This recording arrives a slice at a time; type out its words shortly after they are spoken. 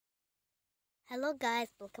Hello guys,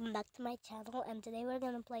 welcome back to my channel, and today we're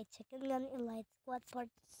gonna play Chicken Gun Elite Squad for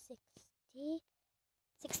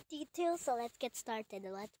 62. So let's get started.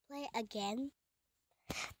 Let's play again.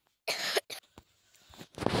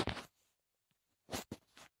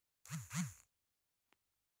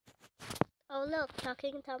 Oh look,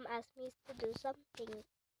 Talking Tom asked me to do something.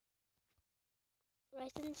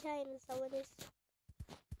 Rise and shine, someone is...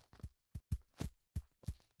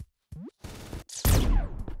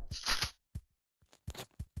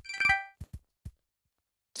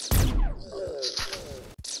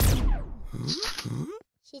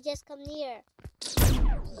 She just come near.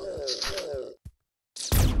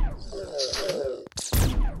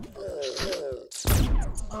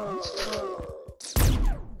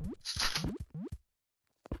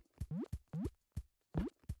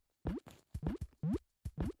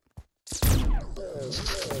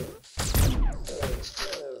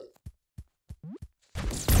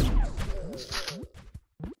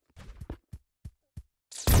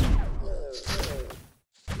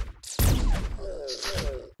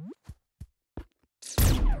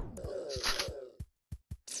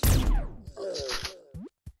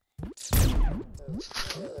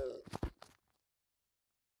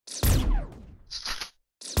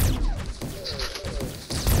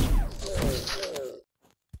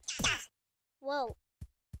 Whoa.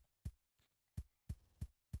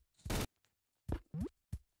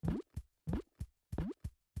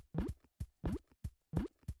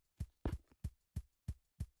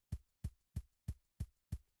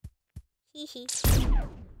 Hee hee.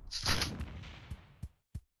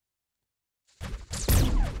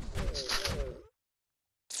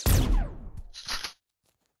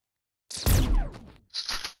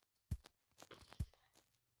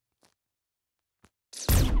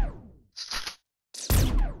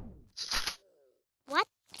 What?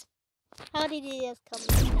 How did he just come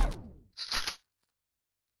like that?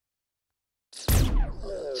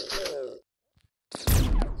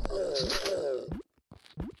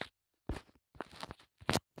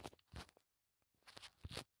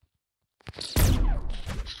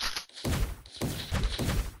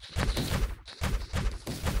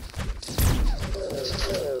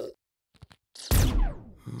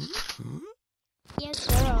 Yeah,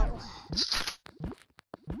 girl.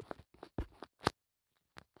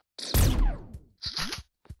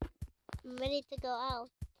 I'm ready to go out.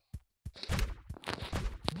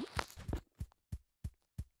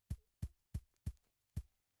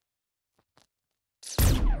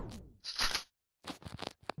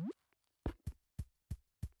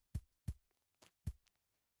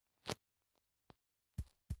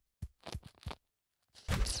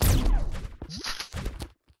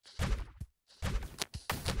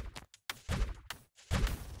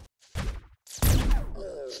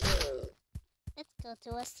 Let's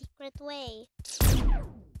go to a secret way.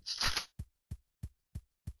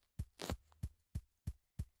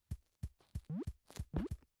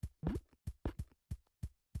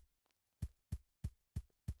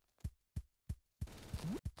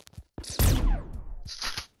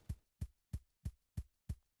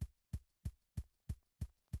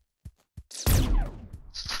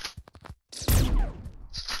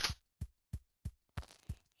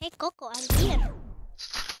 Hey Coco, I'm here.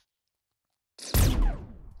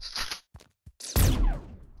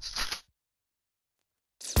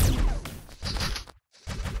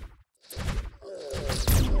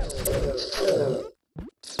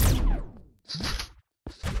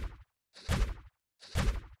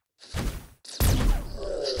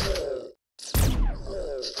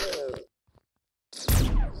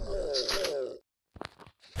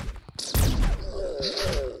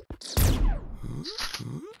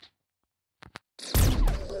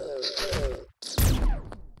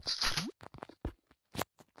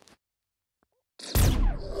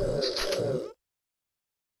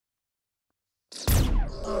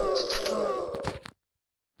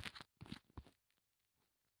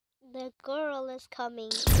 The girl is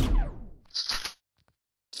coming.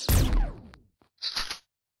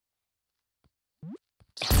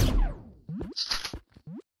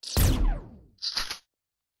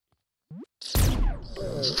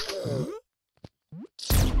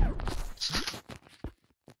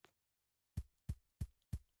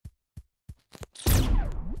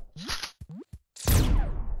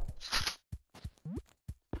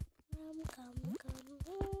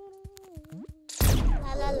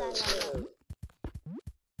 La la la la la.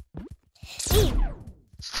 Hey!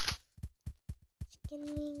 Chicken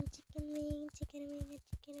wing, chicken wing, chicken wing,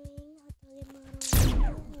 chicken wing.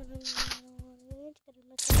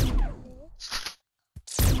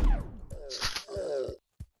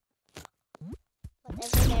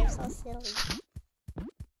 Whatever there's so silly.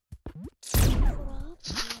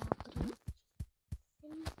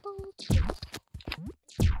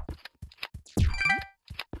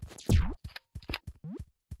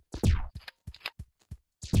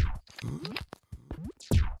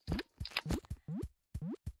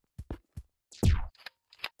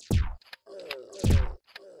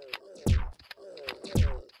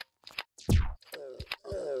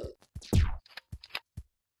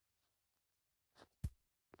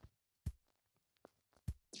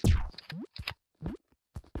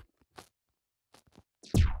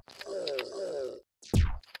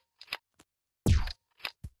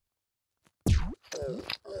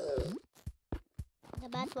 The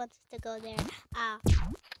bat wants to go there. Ah.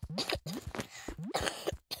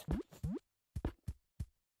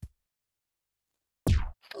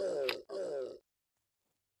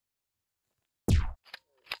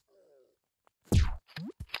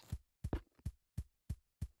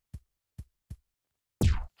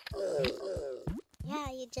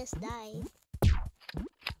 Yeah, you just died.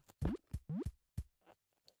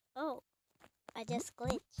 Oh, I just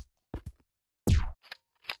glitched.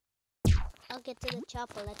 I'll get to the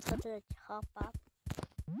chopper. Let's go to the chopper.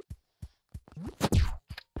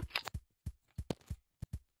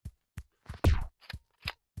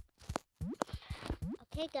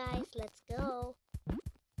 Okay, guys, let's go.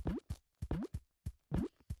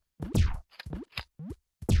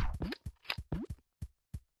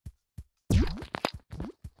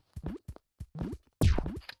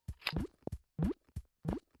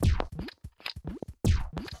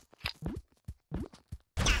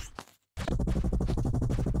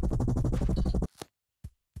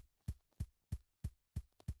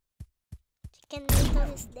 Chicken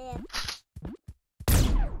Little is dead.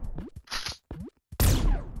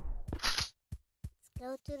 Let's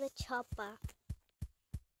go to the chopper.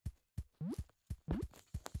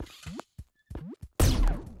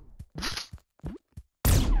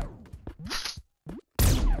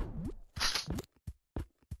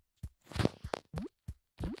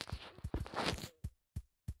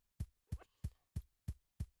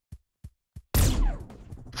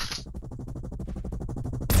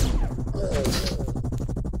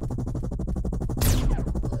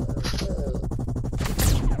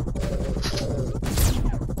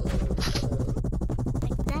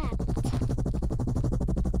 Like that.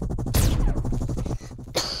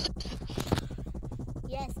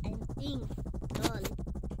 Yes, I'm pink. Lol.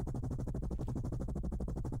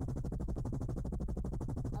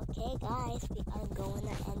 Okay, guys, we are going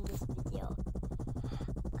to end this video.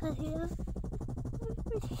 Cause yeah,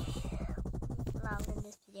 long in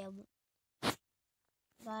this video.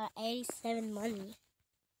 Got 87 money.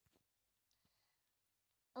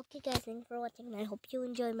 Okay, guys, thanks for watching. And I hope you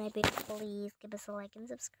enjoyed my video. Please give us a like and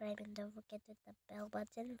subscribe, and don't forget to hit the bell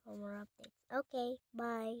button for more updates. Okay,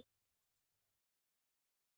 bye.